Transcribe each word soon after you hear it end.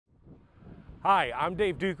Hi, I'm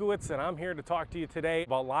Dave Dutkiewicz, and I'm here to talk to you today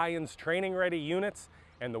about Lion's training-ready units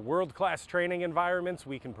and the world-class training environments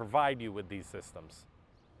we can provide you with these systems.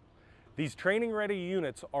 These training-ready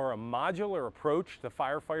units are a modular approach to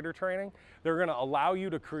firefighter training. They're going to allow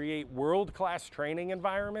you to create world-class training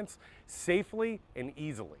environments safely and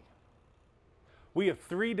easily. We have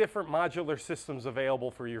 3 different modular systems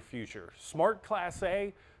available for your future: Smart Class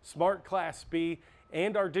A, Smart Class B,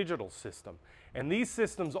 and our digital system. And these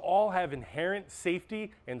systems all have inherent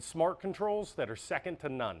safety and smart controls that are second to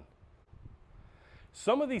none.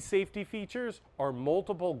 Some of these safety features are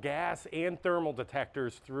multiple gas and thermal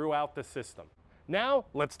detectors throughout the system. Now,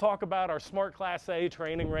 let's talk about our Smart Class A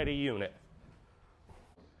Training Ready unit.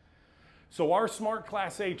 So our Smart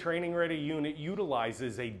Class A Training Ready unit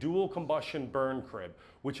utilizes a dual combustion burn crib,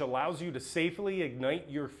 which allows you to safely ignite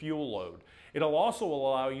your fuel load. It'll also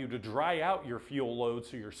allow you to dry out your fuel load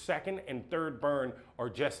so your second and third burn are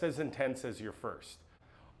just as intense as your first.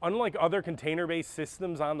 Unlike other container-based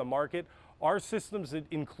systems on the market, our systems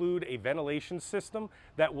include a ventilation system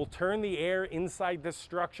that will turn the air inside this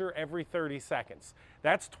structure every 30 seconds.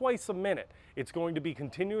 That's twice a minute. It's going to be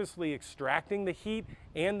continuously extracting the heat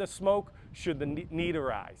and the smoke should the need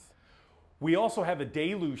arise. We also have a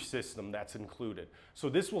deluge system that's included. So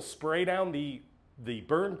this will spray down the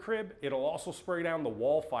burn crib. It'll also spray down the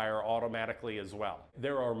wall fire automatically as well.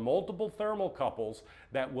 There are multiple thermocouples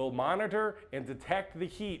that will monitor and detect the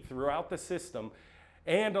heat throughout the system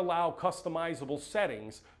and allow customizable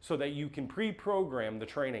settings so that you can pre-program the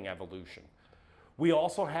training evolution. We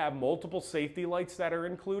also have multiple safety lights that are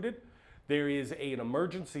included. There is an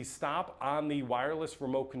emergency stop on the wireless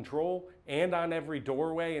remote control and on every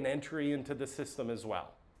doorway and entry into the system as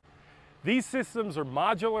well. These systems are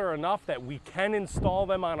modular enough that we can install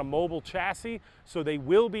them on a mobile chassis, so they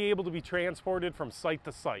will be able to be transported from site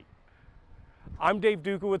to site. I'm Dave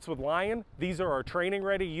Dutkiewicz with Lion. These are our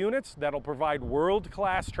training-ready units that'll provide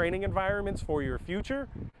world-class training environments for your future.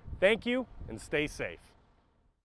 Thank you, and stay safe.